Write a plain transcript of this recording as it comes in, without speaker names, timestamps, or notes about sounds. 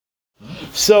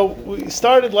So we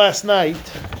started last night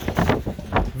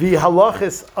the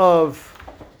halachas of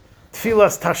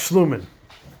Tfilas Tashlumin.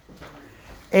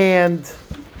 And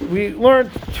we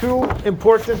learned two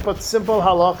important but simple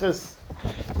halachas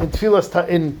in Tfilas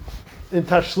in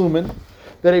Tashlumin,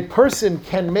 that a person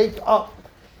can make up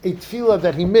a tefillah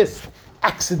that he missed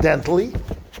accidentally,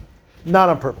 not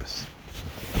on purpose.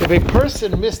 If a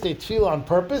person missed a tefillah on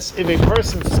purpose, if a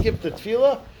person skipped a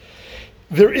tefillah,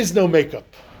 there is no makeup.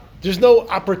 There's no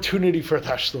opportunity for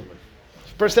tashlumin.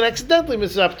 If a person accidentally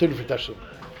misses an opportunity for tashlumin.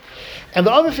 And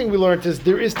the other thing we learned is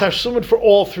there is tashlumin for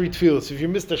all three tefillahs. If you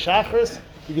missed the shachris,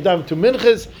 you could daven two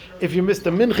minchas. If you missed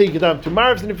the mincha, you could daven two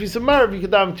marvs. And if you missed a marv, you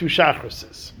could daven two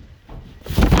shachrises.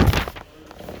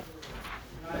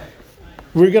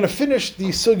 We're going to finish the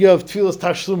sugya of tefillas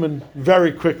tashlumin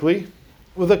very quickly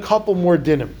with a couple more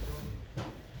dinim.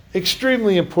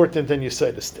 Extremely important than you say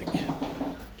this thing.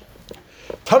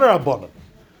 Tanar Rabbanan.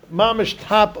 Mamish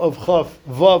top of Chaf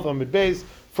Vav Amid Beis,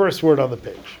 first word on the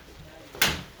page.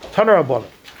 Tanar Rabbanan.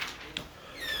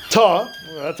 Ta,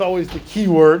 that's always the key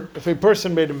word. If a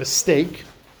person made a mistake,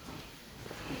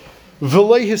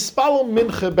 V'lei hispalo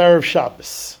mincha b'erev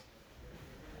Shabbos,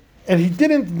 and he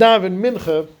didn't daven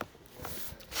mincha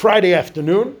Friday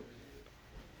afternoon,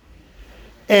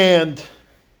 and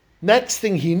next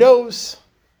thing he knows,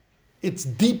 it's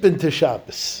deep into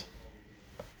Shabbos.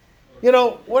 You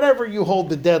know, whatever you hold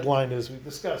the deadline is, we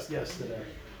discussed yesterday,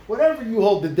 whatever you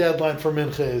hold the deadline for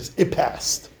mincha is, it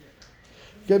passed.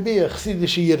 You could be a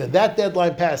Chassidish Yid and that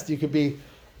deadline passed. You could be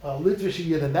a Litvish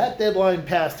Yid and that deadline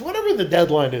passed. Whatever the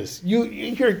deadline is,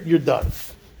 you're done.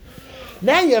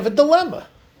 Now you have a dilemma.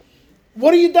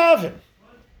 What are you daven?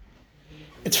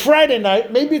 It's Friday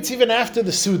night. Maybe it's even after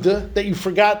the Suda that you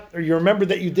forgot or you remember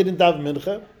that you didn't daven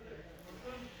mincha.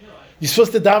 You're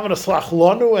supposed to daven a Slach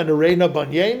Lanu and a Reina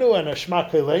Banyenu and a Shema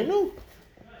Keleinu?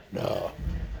 No.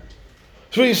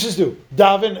 So what are you supposed to do?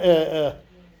 Daven,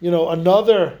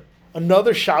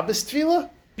 another Shabbos tefillah?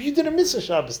 But you didn't miss a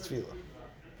Shabbos tefillah.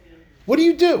 What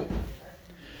do?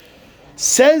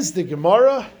 Says the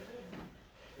Gemara,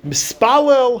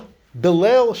 Mispalel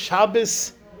Belel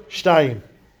Shabbos Shtayim.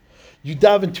 You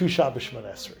daven two Shabbos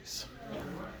Shemona Esreis.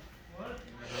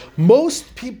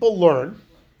 Most people learn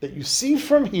that you see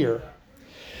from here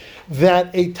that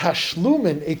a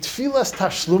tashlumin, a tfilas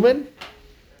tashlumin,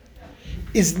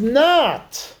 is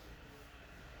not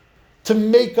to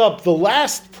make up the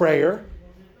last prayer.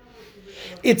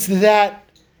 It's that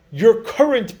your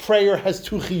current prayer has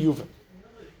two chiyuvim.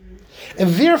 And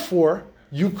therefore,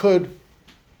 you could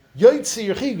yoytze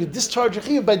your chiyuv, you could discharge your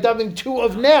chiyuv by davening two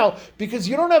of now, because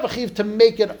you don't have a chiyuv to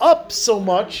make it up so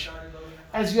much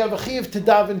as you have a chiyuv to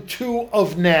daven two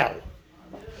of now.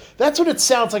 That's what it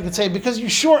sounds like it's saying, because you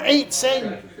sure ain't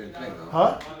saying,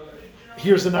 huh?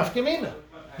 Here's the nafkamina.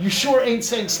 You sure ain't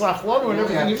saying slach lanu and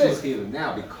everything you missed.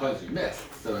 Now because you missed.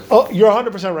 So you're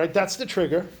 100% right. That's the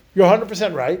trigger. You're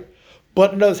 100% right.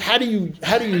 But knows how do you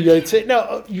say?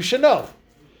 No, you should know.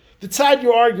 The side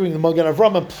you're arguing, the Magen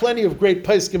Avram, and plenty of great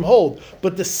poskim hold.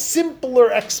 But the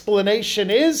simpler explanation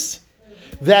is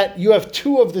that you have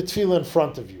two of the tefillah in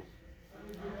front of you.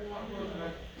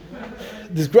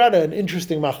 There's grada an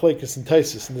interesting machlekes in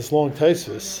Taisus, in this long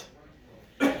Taisus.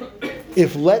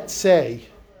 If, let's say,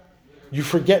 you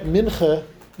forget mincha,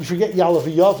 you forget Yalav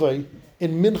Yavai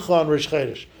in mincha on Rish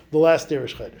Chodesh, the last day of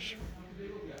Rish Chodesh.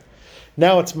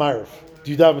 Now it's Ma'ariv.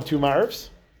 Do you daven two Ma'arivs?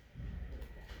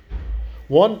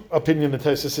 One opinion in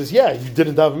Taisus says, yeah, you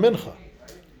didn't daven mincha.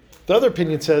 The other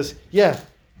opinion says, yeah,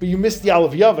 but you missed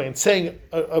Yalav Yavai, and saying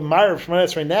a Ma'ariv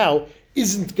Shemona right now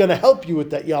isn't going to help you with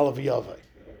that Yalav Yavai.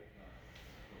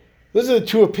 Those are the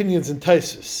two opinions in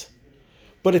Taisus.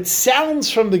 But it sounds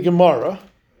from the Gemara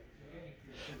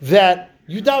that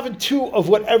you daven two of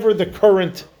whatever the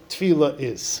current tefillah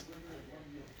is.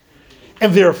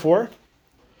 And therefore,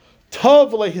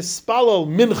 Tov lehispalel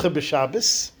mincha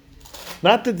b'Shabbos.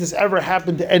 Not that this ever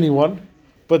happened to anyone,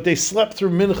 but they slept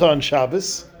through mincha on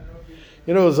Shabbos.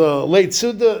 You know, it was a late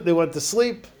Suda, they went to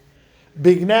sleep,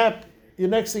 big nap. The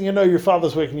next thing you know, your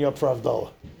father's waking you up for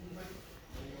Havdalah.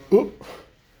 Oop.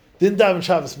 Didn't daven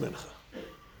Shabbos mincha.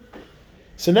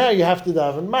 So now you have to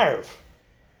daven Ma'ariv.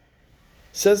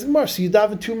 Says the Gemara, so you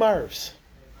daven two Ma'arivs.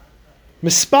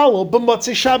 Mispalo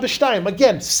b'motzei Shabbos Shtayim.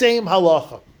 Again, same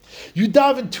halacha. You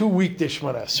daven two weekday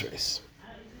Shemona Esreis.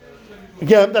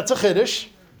 Again, that's a chiddush.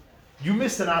 You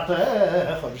missed an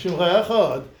Atah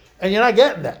Echad, and you're not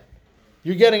getting that.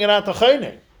 You're getting an Atah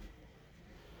Chayne.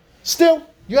 Still,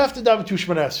 you have to daven two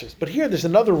Shemona Esreis. But here, there's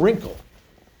another wrinkle.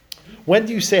 When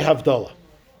do you say Havdalah?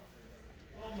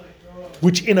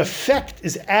 Which in effect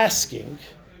is asking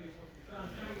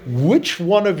which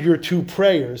one of your two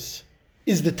prayers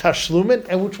is the tashlumin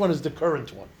and which one is the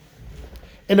current one.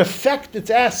 In effect, it's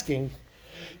asking,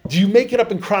 do you make it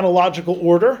up in chronological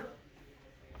order?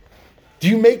 Do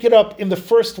you make it up in the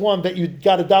first one that you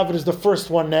got to daven as the first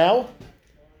one now?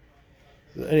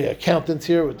 Any accountants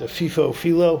here with the FIFO,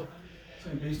 philo? So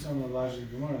based on the logic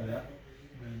of Gemara, that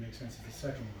really makes sense as the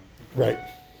second one.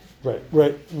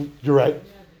 Right. You're right.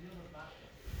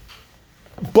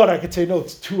 But I could say, no,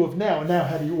 it's two of now, and now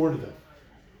how do you order them?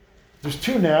 There's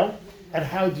two now, and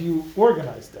how do you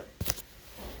organize them?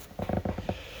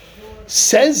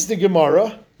 Says the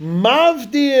Gemara,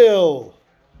 Mavdil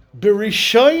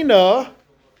Berishayna,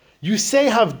 you say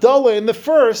Havdalah in the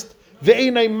first,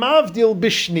 Ve'enai Mavdil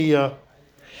Bishniya,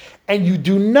 and you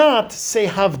do not say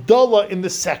Havdalah in the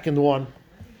second one.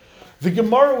 The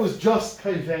Gemara was just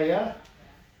Kaiveya.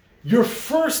 Your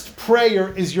first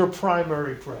prayer is your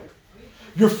primary prayer.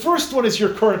 Your first one is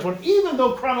your current one, even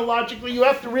though chronologically you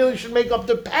have to really should make up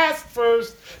the past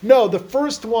first. No, the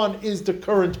first one is the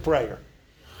current prayer.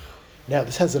 Now,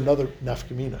 this has another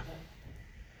nafkamina.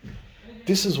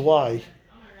 This is why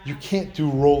you can't do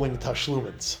rolling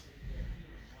tashlumins.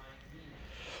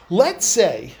 Let's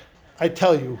say, I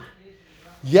tell you,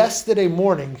 yesterday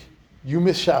morning you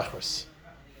missed Shachris.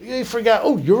 You forgot,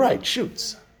 oh, you're right,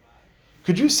 shoots.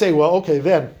 Could you say, well, okay,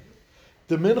 then,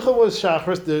 the mincha was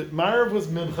Shachris, the Ma'ariv was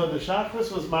mincha, the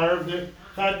Shachris was Ma'ariv, the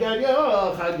Chad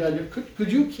Gadya.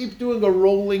 Could you keep doing a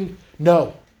rolling?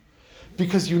 No.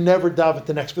 Because you never daven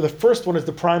the next. But the first one is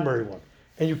the primary one,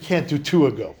 and you can't do two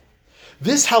ago.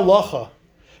 This halacha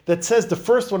that says the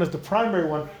first one is the primary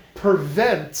one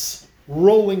prevents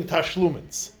rolling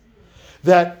tashlumins.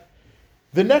 That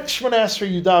the next Shemona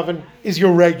Esrei you daven is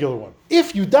your regular one.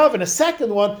 If you daven a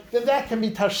second one, then that can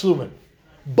be tashlumin.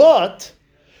 But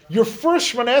your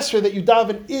first Shemona Esrei that you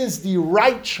daven is the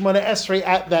right Shemona Esrei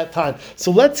at that time.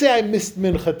 So let's say I missed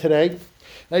mincha today, and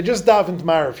I just davened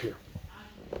Ma'ariv here.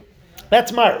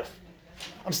 That's Ma'ariv.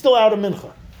 I'm still out of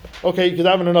mincha. Okay, you can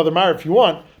daven another Ma'ariv if you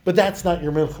want, but that's not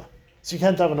your mincha. So you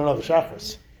can't daven another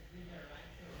Shachris.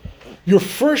 Your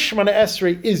first Shemona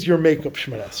Esrei is your makeup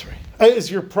Shemona Esrei. Is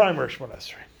your primary Shemona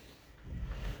Esrei.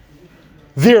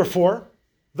 Therefore,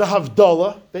 the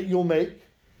Havdalah that you'll make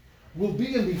will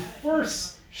be in the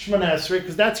first Shemona Esrei,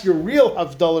 because that's your real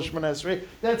Havdalah Shemona Esrei.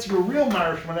 That's your real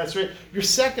Ma'ariv Shemona Esrei. Your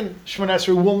second Shemona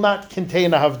Esrei will not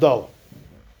contain a Havdalah.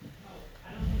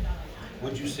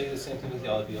 Would you say the same thing with the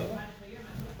Aliyah?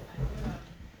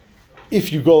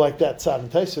 If you go like that, Tzad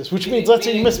and Taisus, which means, let's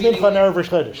say you miss Mincha and Erev Rosh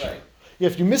Chodesh. Right.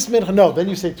 If you miss Mincha, no, then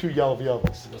you say two Yalav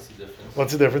Yavos. What's the difference?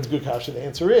 What's the difference? Good kasha. The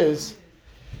answer is,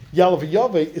 Yalav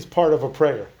Yaveh is part of a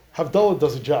prayer. Havdalah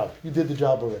does a job. You did the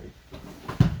job already.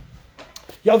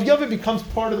 Yalav Yaveh becomes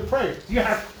part of the prayer. You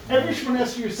have, every Shemona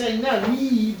Esrei you're saying now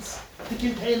needs to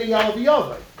contain a Yalav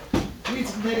Yaveh.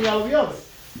 Needs to contain a Yalav Yaveh.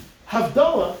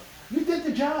 Havdalah, you did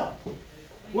the job.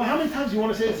 Well, how many times do you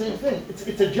want to say the same thing? It's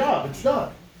a job. It's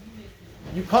done.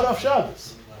 You cut off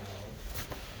Shabbos.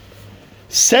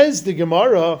 Says the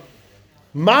Gemara,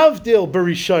 Mavdil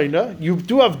Berishayna, you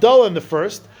do Havdalah in the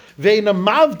first, Ve'ena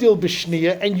Mavdil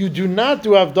B'shniya, and you do not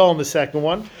do Havdalah in the second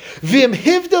one. V'im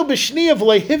Hivdil B'shniya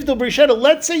v'lei Hivdil B'rishayna.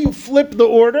 Let's say you flip the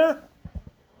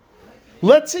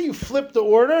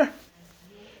order.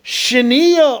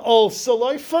 Shniya also,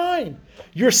 like, fine.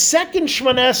 Your second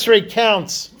Shemona Esrei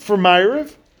counts for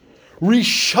Ma'ariv.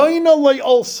 Rishayna lay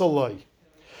also lay.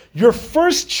 Your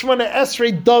first Shemona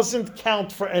Esrei doesn't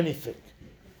count for anything.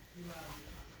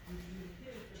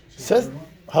 Says,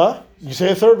 You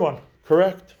say a third one.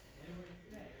 Correct.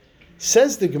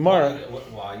 Says the Gemara.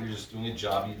 Why? You're just doing a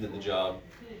job. You did the job.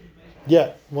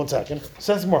 Yeah, 1 second.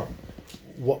 Says the Gemara.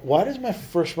 Why does my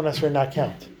first Shemona Esrei not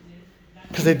count?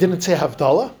 Because they didn't say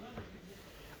Havdalah?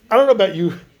 I don't know about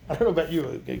you.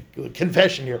 A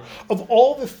confession here. Of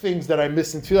all the things that I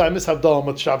miss in Tefillah, I miss Havdalah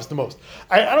and Shabbos the most.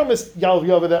 I don't miss Yalav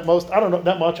Yaveh that much.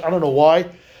 I don't know why.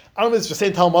 I don't miss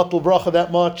V'sein Talmud Bracha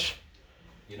that much.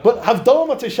 But Havdalah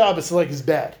Matzah Shabbos is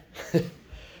bad. But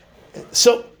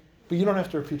you don't have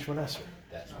to repeat Shemona Esrei.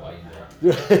 That's why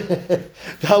you don't.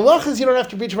 The halach is you don't have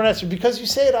to repeat Shemona Esrei because you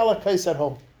say it ala kais at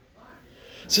home.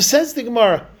 So says the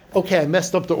Gemara, okay, I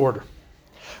messed up the order.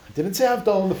 I didn't say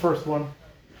Havdalah in the first one.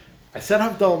 I said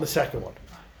Havdalah in the second one.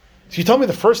 So you told me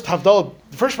the first Havdalah,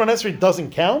 the first Shemona Esrei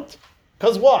doesn't count?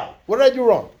 Because why? What did I do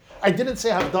wrong? I didn't say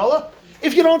Havdalah?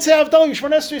 If you don't say Havdalah, your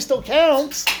Shemona Esrei still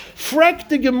counts. Frek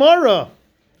the Gemara.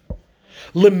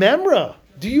 Lememra,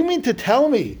 do you mean to tell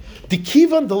me, the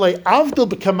kivan delay avdal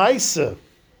b'kamaisa,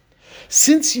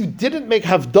 since you didn't make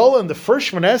Havdalah in the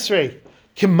first Shemona Esrei,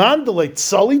 kiman delay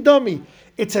tzali dami,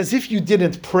 it's as if you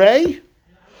didn't pray,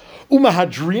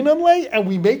 umahadrinam lay, and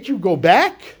we make you go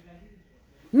back?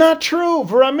 Not true.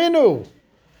 V'raminu.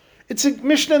 It's a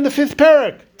Mishnah in the 5th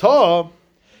parak. Ta,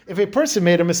 if a person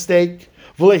made a mistake,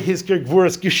 and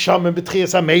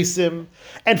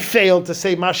failed to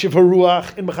say Mashiv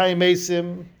Haruach in B'chayim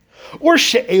Mesim, or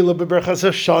She'ela B'berchas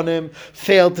Hashanim,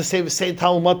 failed to say V'sein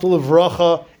Tal Matal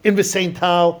Avracha in V'sein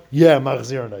Tal,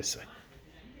 Machzir Naisei.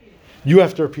 You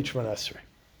have to repeat Shemona Esrei.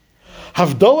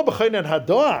 Havdalah B'chaynan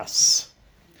Hadas.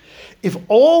 If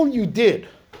all you did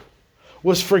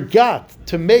was forgot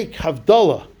to make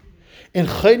Havdalah in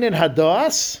Chaynan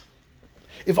Hadas,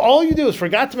 if all you do is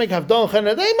forgot to make Havdalah in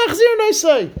Chaynan Hadas, Machzir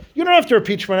Naisei. You don't have to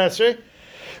repeat Shemona Esrei.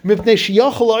 Mipnei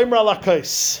Sheyachol Oimra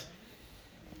Lakais.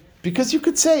 Because you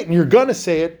could say it, and you're going to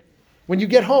say it when you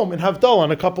get home and Havdalah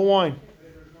on a cup of wine.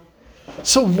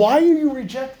 So why are you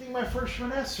rejecting my first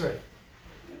Shemona Esrei?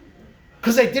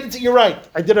 Because I did it. You're right.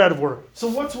 I did it out of order. So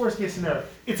what's the worst case scenario?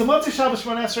 It's a Motzei Shabbos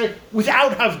Shemona Esrei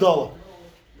without Havdalah.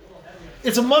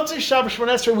 It's a Motzei Shabbos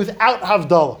Shemona Esrei without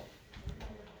Havdalah.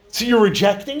 So you're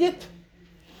rejecting it?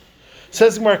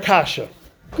 Says Gemara Kasha.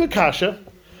 Good Kasha.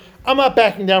 I'm not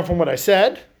backing down from what I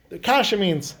said. The Kasha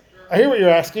means, I hear what you're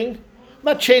asking. I'm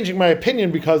not changing my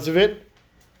opinion because of it,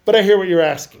 but I hear what you're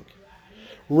asking.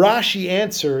 Rashi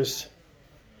answers,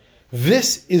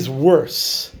 this is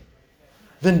worse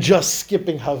than just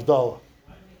skipping Havdalah.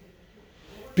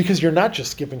 Because you're not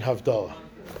just skipping Havdalah.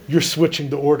 You're switching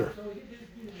the order.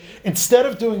 Instead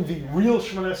of doing the real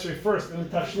Shemona Esrei first and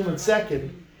the Tashlumin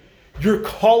second, you're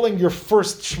calling your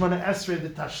first Shemona Esrei the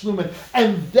Tashlumin,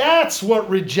 and that's what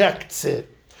rejects it.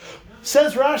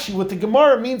 Says Rashi, what the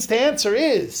Gemara means to answer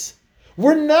is,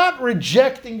 we're not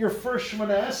rejecting your first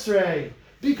Shemona Esrei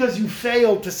because you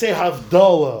failed to say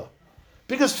Havdalah.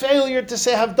 Because failure to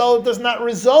say Havdalah does not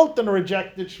result in a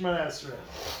rejected Shemona Esrei.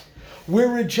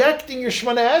 We're rejecting your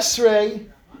Shemona Esrei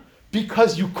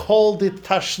because you called it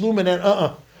Tashlumin,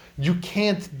 and you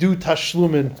can't do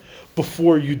Tashlumin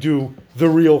before you do the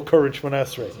real courage Shemona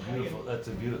Esrei.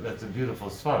 That's a beautiful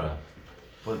svara.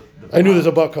 But I knew there's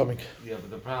a buck coming. Yeah, but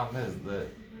the problem is that,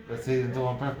 let's say he didn't do it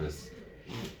on purpose.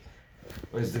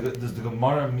 Does the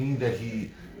Gemara mean that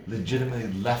he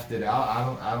legitimately left it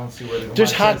out? I don't see where the Gemara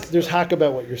says. There's hack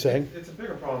about what you're saying. It's a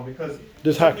bigger problem because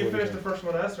There's when hack you what you're finished the first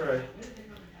one Esrei,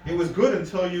 it was good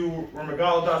until you were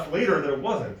Megaladas later that it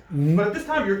wasn't. But at this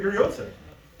time, you're Yotze.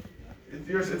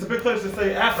 It's a big place to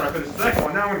say after I finished the second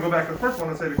one. Now I'm going to go back to the first one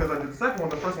and say because I did the second one,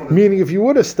 the first one. Meaning, if you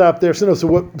would have stopped there,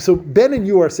 so Ben and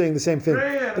you are saying the same thing.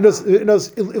 Yeah.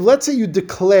 Let's say you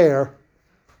declare,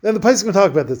 and the place is going to talk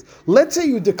about this. Let's say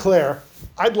you declare,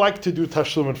 I'd like to do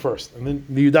Tashlumin first, and then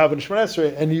you daven Shemona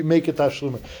Esrei, and you make it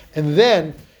Tashlumin, and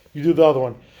then you do the other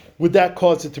one. Would that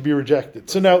cause it to be rejected?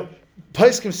 So now,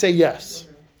 Paiskim say yes.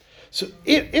 So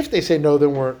if they say no,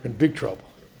 then we're in big trouble.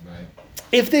 Right.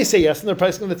 If they say yes, and they're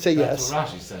Paiskim that say yes.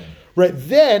 That's what Rashi's saying. Right,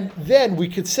 then we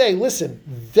could say, listen,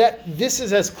 that this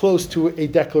is as close to a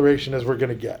declaration as we're going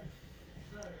to get.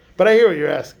 But I hear what you're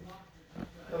asking.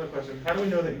 Another question: how do we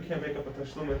know that you can't make up a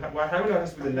Tashlumin? How do we know it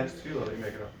has to be the next tefillah that you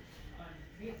make it up?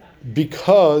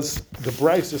 Because the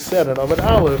Bryce is said in Amud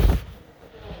Aleph,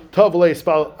 Tov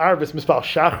le'espal arvis mispal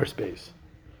shachar space.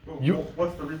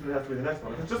 What's the reason it has to be the next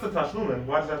one? If it's just a Tashlumin,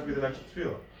 why does it have to be the next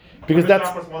tefillah?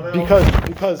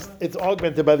 Because it's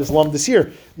augmented by this lumdus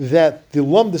here, that the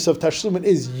lumdus of Tashlumin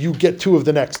is you get two of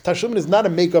the next. Tashlumin is not a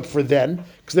makeup for then,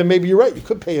 because then maybe you're right, you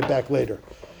could pay it back later.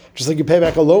 Just like you pay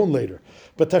back a loan later.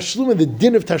 But Tashlumin, the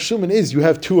din of Tashlumin is you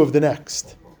have two of the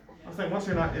next. I'm saying once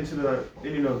you're not into the,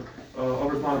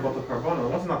 overpowering about the Karbonos,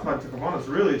 once it's not tied to Karbonos,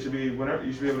 really it should be whenever,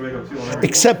 you should be able to make up tefillah.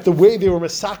 Except the way they were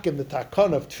masakin, the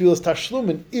takana of Tfilas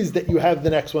Tashlumin, is that you have the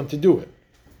next one to do it.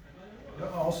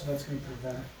 Also, that's going to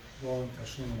prevent rolling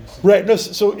Tashlumin. Right, no,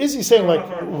 so is he saying like,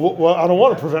 well, I don't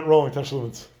want to prevent rolling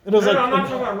Tashlumins. No, I'm not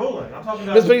talking about rolling. I'm talking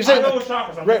about. But you're saying, I know what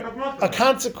chakras. I'm right, talking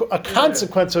about a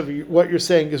consequence of what you're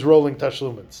saying is rolling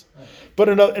Tashlumins. But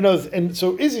and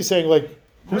so is he saying like,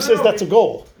 who says that's a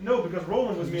goal? No, because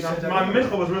rolling was mean. My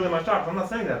mincha was really my chakras. I'm not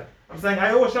saying that. I'm saying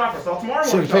I owe a chakra, so tomorrow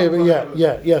So morning.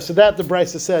 yeah. So that the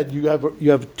Bryce has said you have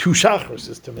two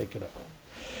chakras to make it up,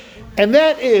 and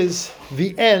that is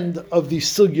the end of the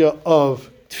sugya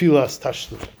of Tfilas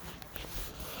Tashlum.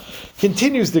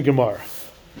 Continues the Gemara.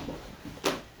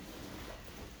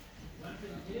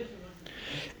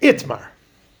 Itmar.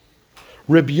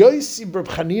 Rabbi Yosi bar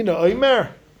Chanina Omer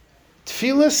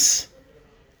Tfilas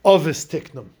Ovis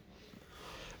Tiknum.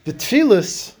 The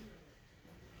Tfilas,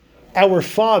 our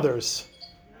fathers,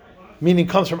 meaning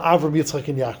comes from Avram, Yitzchak,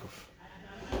 and Yaakov.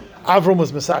 Avram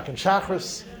was Masakin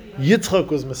Shachris, Yitzchak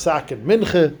was Masakin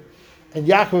Mincha, and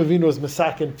Yaakov Avinu was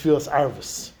Masakin Tfilas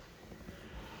Arvis.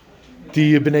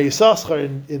 The Bnei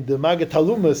Yisachar in the Maggid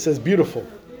Talmud says beautiful.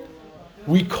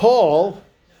 We call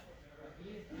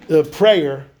the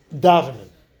prayer davening.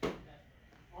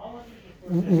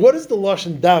 What does the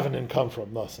lashon davening come from,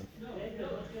 Nasan?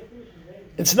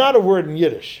 It's not a word in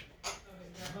Yiddish.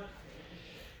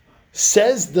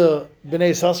 Says the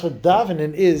Bnei Yissaschar,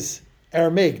 davening is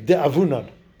Aramaic, de'avunan,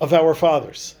 of our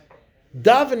fathers.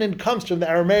 Davening comes from the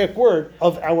Aramaic word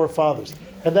of our fathers,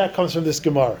 and that comes from this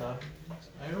Gemara.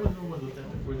 I always know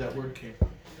where that word came.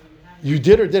 You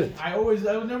did or didn't? I would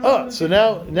never. Oh, so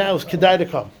now it's kedai to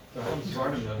come. The whole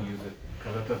Svardim don't use it,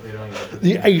 because I thought they don't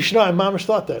use it. You should know, my mamish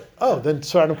thought that. Oh, then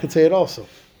Svardim could say it also.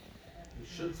 You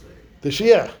should say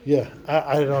it. Yeah.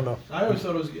 I don't know. I always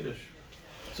thought it was Yiddish.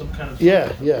 Some kind of.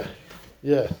 Yeah.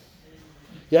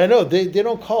 I know they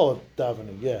don't call it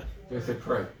davening. Yeah. They say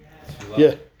pray.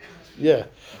 Yeah.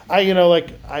 I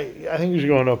think you should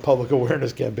go on a public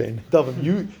awareness campaign. Tell them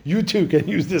you too can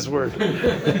use this word.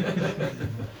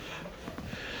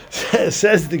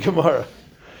 Says the Gemara.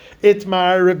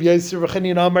 Itmar Reb Yosef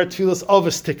Chanina Amar Tfilas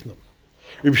Avos Tiknum.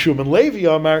 Reb Shimon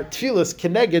Levi Amar Tfilas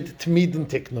Keneged Tmidin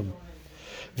Tiknum.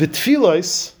 The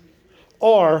Tfilas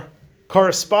are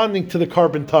corresponding to the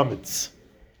carbon tamids.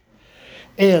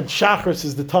 And Shachris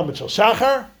is the tamid shel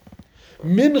Shachar.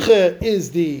 Mincha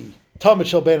is the tamid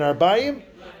shel Ben Arbayim.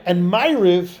 And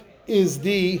Ma'ariv is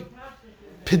the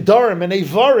Pidarim and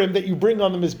Evarim that you bring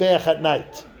on the Mizbeach at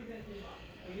night.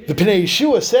 The Pnei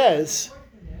Yeshua says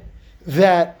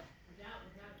that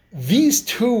these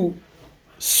two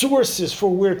sources for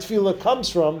where tefillah comes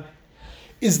from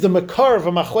is the makar of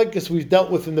a machlekes we've dealt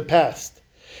with in the past.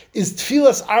 Is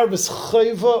tefillas arvis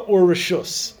chayva or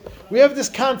rishus? We have this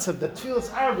concept that tefillas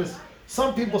arvis,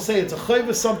 some people say it's a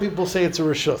chayva, some people say it's a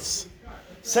rishus.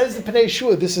 Says the Pnei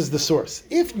Yeshua, this is the source.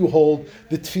 If you hold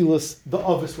the tefillas, the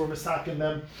avis were masakin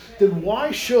them, then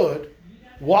why should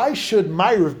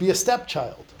Ma'ariv be a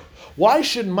stepchild? Why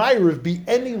should Ma'ariv be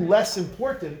any less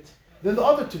important than the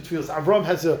other two tefillas? Avram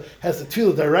has a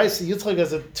tefillah deraisa, Yitzchak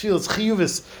has a tefillah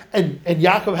chiyuvis, and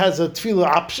Yaakov has a tefillah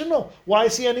optional. Why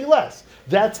is he any less?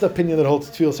 That's the opinion that holds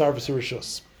tefillas arvis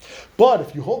rishus. But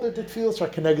if you hold it to tefillas are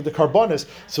connected to karbonis,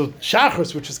 so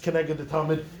shachris, which is connected to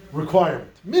tamid requirement,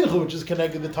 mincha, which is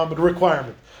connected to tamid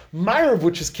requirement, Ma'ariv,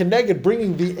 which is connected,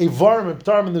 bringing the evarim and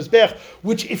ptarim and the mizbech,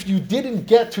 which if you didn't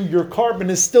get to your carbon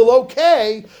is still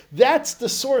okay. That's the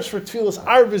source for tefillas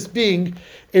arvis being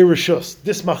a rishus.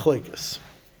 This machlekes.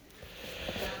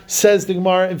 Says the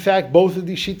Gemara, in fact, both of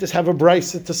these shittas have a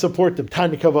brisa to support them.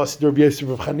 Tani kavas der b'yosef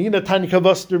of Chanina, Tani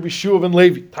kavas der b'Shuv and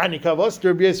Levi, Tani kavas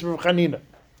der b'yosef of Chanina.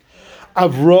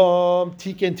 Avram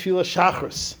tiken tefillah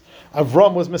shachris.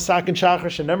 Avram was masakin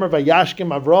shachris, and Nemer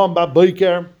vayashkim Avram ba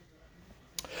boiker.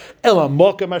 Ela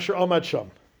mokem asher omad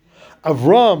sham.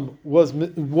 Avram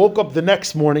woke up the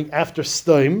next morning after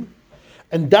Stoim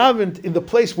and davened in the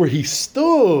place where he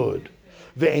stood.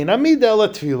 Ve'ein amida ela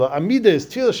tefillah. Amida is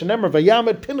tefillah shenemer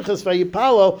vayamed pinchas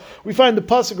vayipalo. We find the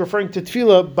pasuk referring to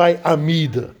tefillah by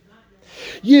amida.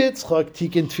 Yitzchak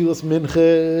tiken tefillas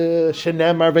mincha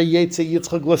shenemar vayetze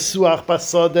Yitzchak lasuach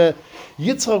basada.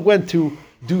 Yitzchak went to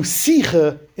do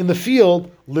sicha in the field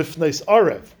lifnais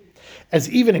arev as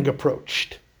evening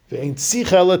approached. Ve'ein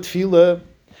sicha ela tefillah.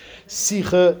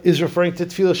 Sicha is referring to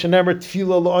tefillah shenemar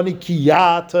tefillah la'ani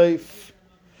kiyatayf.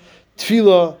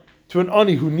 Tefillah to an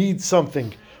ani who needs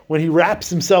something. When he wraps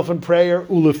himself in prayer,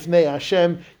 ulifnei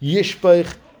Hashem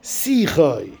yishbach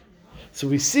sichai. So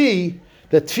we see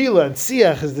that tefillah and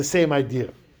siach is the same idea.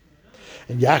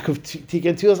 And Yaakov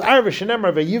tiken tefillas arvish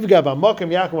shenemar vayivga b'makom.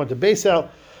 Yaakov went to Beisel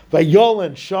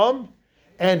vayolen sham,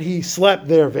 and he slept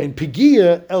there. Ve'en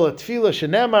pigia ela tefillah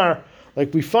shenemar.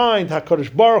 Like we find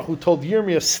HaKadosh Baruch Hu told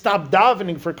Yirmiyah, stop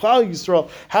davening for Klal Yisrael.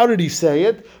 How did he say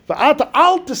it? Don't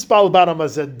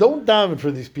daven for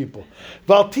these people.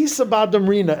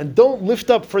 And don't lift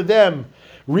up for them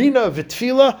Rina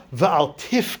v'tfila v'al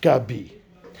tifka bi.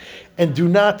 And do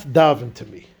not daven to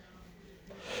me.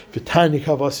 V'tani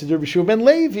kavasidir B'Shua ben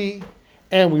Levi.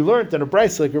 And we learned in a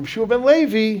brayso like B'Shua ben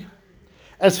Levi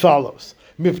as follows.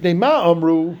 Mifnei ma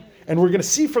amru. And we're going to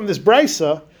see from this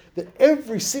brayso that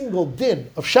every single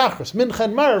din of Shachris, Mincha,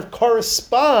 and Ma'ariv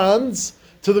corresponds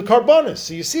to the Karbonis.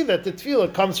 So you see that the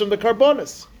tefillah comes from the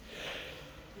Karbonis.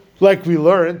 Like we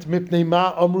learned, Mipnei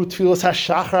ma amru tefillas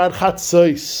hashachar ad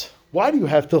chatzos. Why do you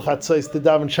have till chatzos to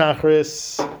daven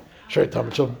Shachris? Shrei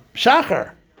tamid shel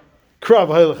Shachar. Krav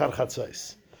ha'ilach ad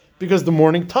chatzos. Because the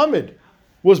morning tamid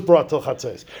was brought till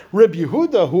chatzos. Reb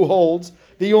Yehuda, who holds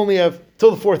that you only have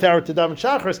till the 4th hour to daven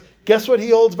Shachris, guess what he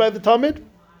holds by the tamid?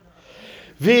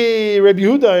 Vi Reb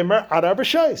Yehuda Emer Adar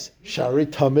B'Shais Shari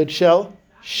Tamid Shel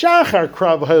Shachar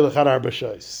Krav Ha'ilach Adar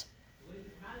B'Shais.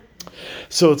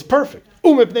 So it's perfect.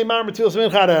 Umipnei Ma'ar Matilas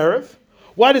Mincha Erev.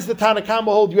 Why does the Tanakama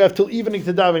hold you have till evening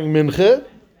to davening Mincha?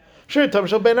 Sher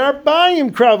tamshel ben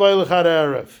arbayim krav oilech ad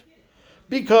erev.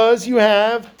 Because you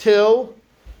have till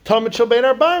Tamid Shel Ben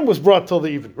Arbaim was brought till the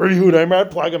even. Rabbi Yehuda Amar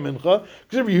Plaga Mincha.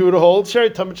 Because Rabbi Yehuda holds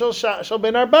Sheri Tamid Shel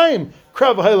Ben Arbaim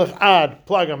Krav Hailach Ad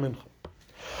Plaga Mincha.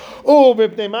 Oh,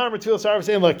 Mipnei Ma'amar Tfilas Arv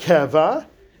saying like Keva.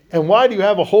 And why do you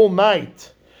have a whole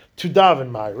night to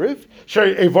daven Ma'ariv?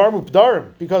 Sheri Evar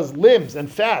Mupdarim, because limbs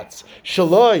and fats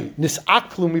Shaloi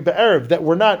Nisaklu Mi Be'erev that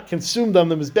were not consumed on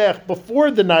the mizbech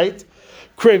before the night.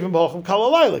 Kravim B'Holchem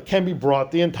Kalalayla can be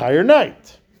brought the entire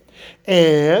night.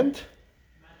 And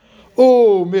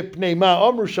mipnei ma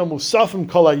amru shel musafim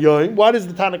kol hayoyim. Why does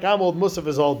the Tanna Kama hold musaf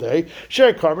is all day?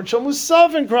 Sher karban shel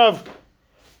musafim krav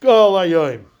kol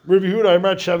hayoyim. Rabbi Yehuda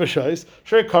Amar sheva shais.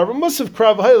 Sher karban musaf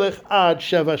krav hailech ad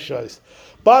sheva shais.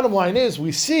 Bottom line is,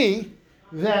 we see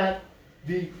that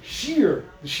the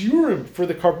shiurim for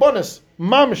the karbonis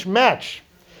mamish match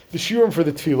the shiurim for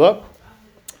the tefillah,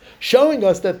 showing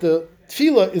us that the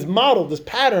tefillah is modeled, is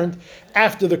patterned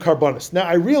after the karbonis. Now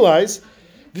I realize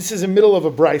this is in the middle of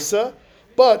a brisa,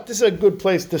 but this is a good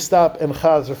place to stop and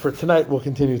chazer for tonight. We'll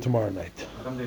continue tomorrow night.